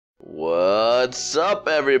What's up,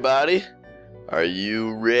 everybody? Are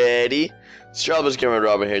you ready? It's Childless Gamer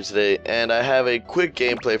Robin here today, and I have a quick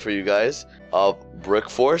gameplay for you guys of Brick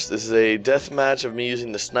Force. This is a death match of me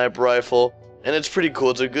using the sniper rifle, and it's pretty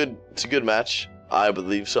cool. It's a good match, I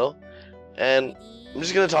believe so. And I'm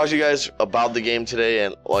just gonna talk to you guys about the game today,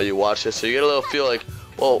 and while you watch this, so you get a little feel like,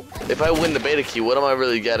 well, if I win the beta key, what am I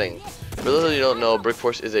really getting? For those of you who don't know, Brick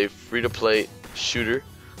Force is a free-to-play shooter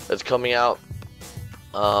that's coming out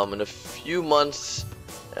in a few months.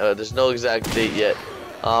 There's no exact date yet.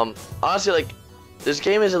 Honestly, like, this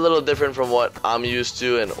game is a little different from what I'm used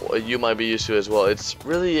to and what you might be used to as well. It's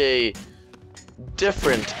really a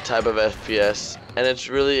different type of FPS, and it's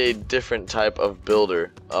really a different type of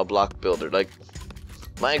builder, a block builder. Like,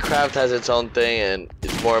 Minecraft has its own thing, and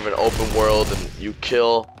it's more of an open world, and you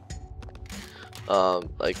kill.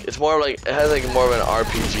 Like, it's more like, it has like more of an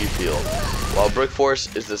RPG feel. While Brick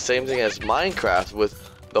Force is the same thing as Minecraft with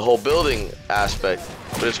the whole building aspect,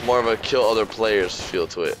 but it's more of a kill other players feel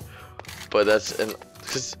to it. But that's,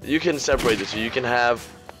 because you can separate the two. You can have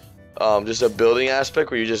just a building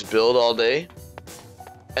aspect where you just build all day,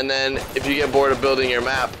 and then if you get bored of building your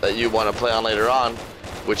map that you want to play on later on,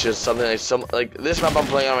 which is something like this map I'm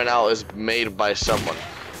playing on right now is made by someone.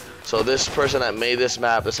 So this person that made this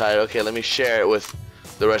map decided, okay, let me share it with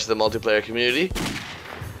the rest of the multiplayer community.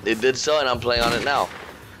 They did so, and I'm playing on it now.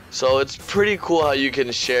 So it's pretty cool how you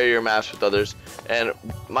can share your maps with others. And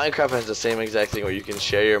Minecraft has the same exact thing where you can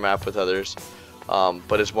share your map with others,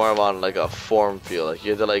 but it's more of on like a form feel. Like you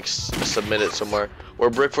have to like submit it somewhere. Where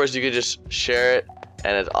Brick Force, you can just share it,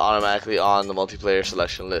 and it's automatically on the multiplayer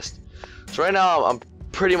selection list. So right now I'm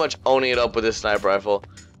pretty much owning it up with this sniper rifle.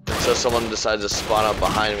 So someone decides to spawn up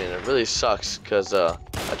behind me, and it really sucks because I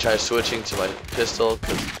try switching to my pistol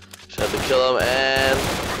because I had to kill him, and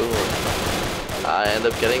boom, I end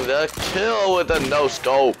up getting the kill with the no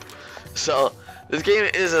scope. So this game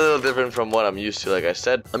is a little different from what I'm used to. Like I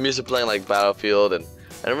said, I'm used to playing like Battlefield and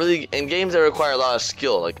really in games that require a lot of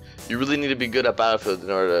skill. Like you really need to be good at Battlefield in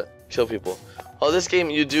order to kill people. Well, this game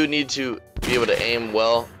you do need to be able to aim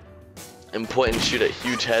well and point and shoot at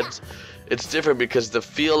huge heads. It's different because the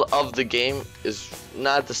feel of the game is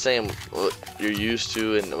not the same what you're used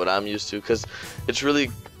to and what I'm used to, because it's really,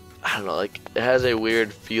 I don't know, like it has a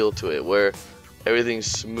weird feel to it where everything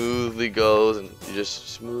smoothly goes and you just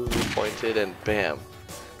smoothly point it and bam.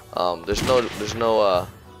 There's no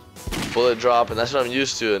bullet drop, and that's what I'm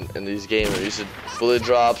used to in these games. I'm used to bullet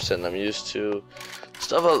drops, and I'm used to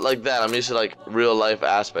stuff like that. I'm used to like real life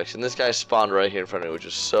aspects, and this guy spawned right here in front of me, which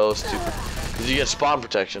is so stupid. Because you get spawn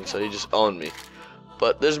protection, so he just owned me.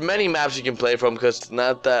 But there's many maps you can play from because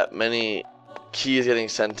not that many keys getting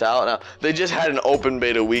sent out. Now, they just had an open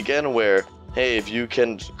beta weekend where, hey, if you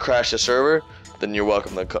can crash a server, then you're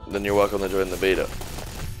welcome to join the beta.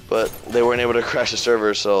 But they weren't able to crash the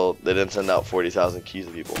server, so they didn't send out 40,000 keys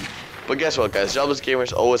to people. But guess what, guys? Jobless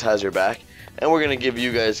Gamers always has your back, and we're gonna give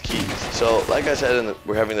you guys keys. So, like I said,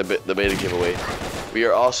 we're having the beta giveaway. We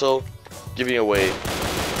are also giving away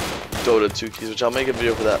Dota 2 keys, which I'll make a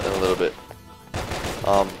video for that in a little bit.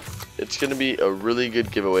 It's gonna be a really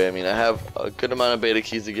good giveaway. I mean, I have a good amount of beta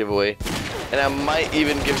keys to give away, and I might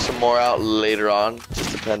even give some more out later on.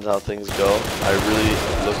 Just depends how things go. I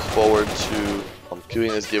really look forward to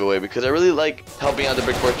doing this giveaway because I really like helping out the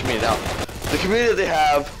Brick Force community. Now, the community that they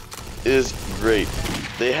have is great.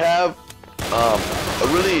 They have a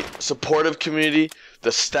really supportive community.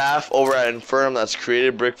 The staff over at Infernum that's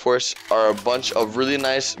created Brick Force are a bunch of really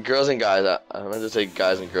nice girls and guys. I meant to say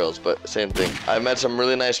guys and girls, but same thing. I met some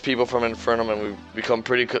really nice people from Infernum, and we've become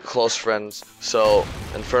pretty close friends. So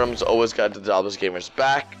Infernum's always got the Jobless Gamers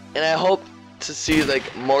back, and I hope to see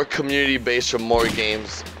like more community based from more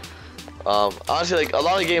games. Honestly, like a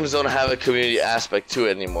lot of games don't have a community aspect to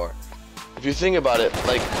it anymore. If you think about it,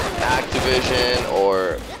 like Activision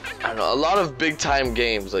or I don't know, a lot of big time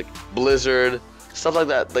games like Blizzard, stuff like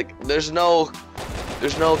that, like there's no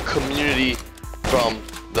community from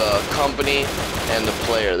the company and the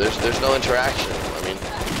player. There's no interaction. I mean,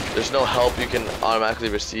 there's no help you can automatically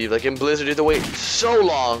receive. Like in Blizzard, you have to wait so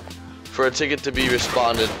long for a ticket to be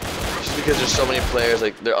responded just because there's so many players.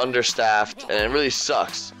 Like they're understaffed, and it really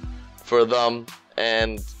sucks for them.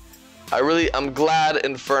 And I'm glad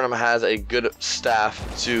Infernum has a good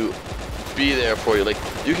staff to be there for you. Like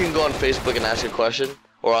you can go on Facebook and ask a question,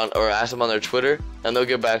 or ask them on their Twitter, and they'll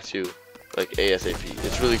get back to you like ASAP.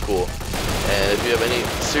 It's really cool. And if you have any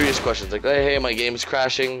serious questions, like hey, my game's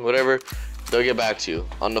crashing, whatever, they'll get back to you.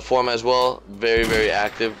 On the forum as well, very, very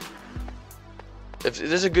active. If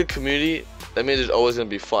there's a good community, that means there's always gonna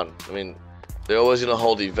be fun. I mean, they're always gonna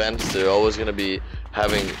hold events. They're always gonna be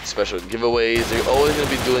having special giveaways. They're always going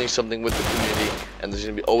to be doing something with the community, and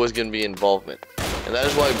there's always going to be involvement. And that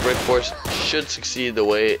is why Brickforce should succeed the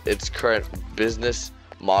way its current business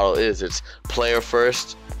model is. It's player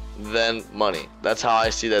first, then money. That's how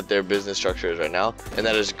I see that their business structure is right now, and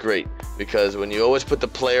that is great, because when you always put the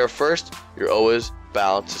player first, you're always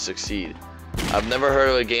bound to succeed. I've never heard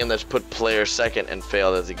of a game that's put player second and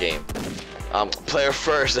failed as a game. Player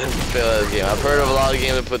first and failed as a game. I've heard of a lot of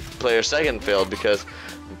games that put player second and failed, because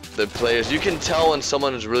the players, you can tell when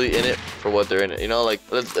someone is really in it for what they're in it. You know, like,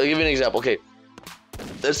 I'll give you an example. Okay,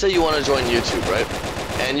 let's say you want to join YouTube, right?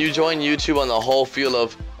 And you join YouTube on the whole feel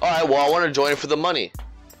of, alright, well, I want to join it for the money.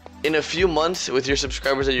 In a few months, with your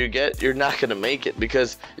subscribers that you get, you're not going to make it,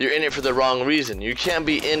 because you're in it for the wrong reason. You can't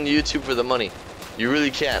be in YouTube for the money. You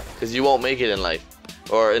really can't, because you won't make it in life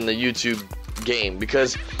or in the YouTube game.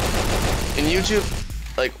 Because in YouTube,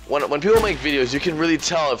 like, when people make videos, you can really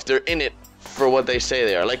tell if they're in it for what they say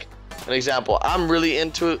they are. Like, an example, I'm really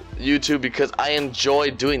into YouTube because I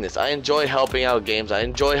enjoy doing this. I enjoy helping out games. I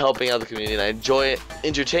enjoy helping out the community, and I enjoy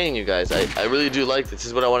entertaining you guys. I really do like this. This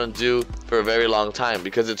is what I want to do for a very long time,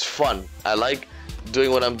 because it's fun. I like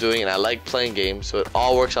doing what I'm doing, and I like playing games, so it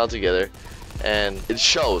all works out together, and it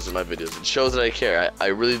shows in my videos. It shows that I care. I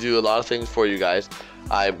really do a lot of things for you guys.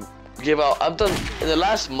 I've done, in the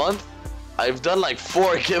last month, I've done like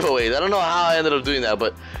 4 giveaways. I don't know how I ended up doing that,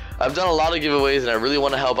 but I've done a lot of giveaways, and I really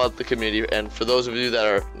want to help out the community. And for those of you that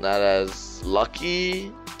are not as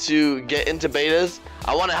lucky to get into betas,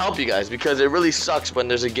 I want to help you guys, because it really sucks when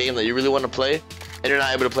there's a game that you really want to play and you're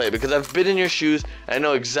not able to play it, because I've been in your shoes and I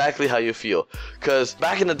know exactly how you feel. Because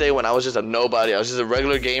back in the day when I was just a nobody, I was just a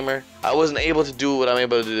regular gamer, I wasn't able to do what I'm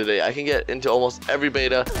able to do today. I can get into almost every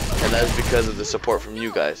beta, and that's because of the support from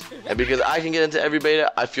you guys. And because I can get into every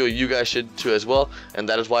beta, I feel you guys should too as well, and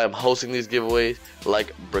that is why I'm hosting these giveaways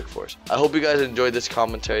like Brickforce. I hope you guys enjoyed this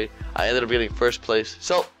commentary. I ended up getting first place.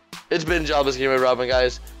 So, it's been Jobless Gamer Robin,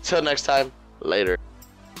 guys. Till next time, later.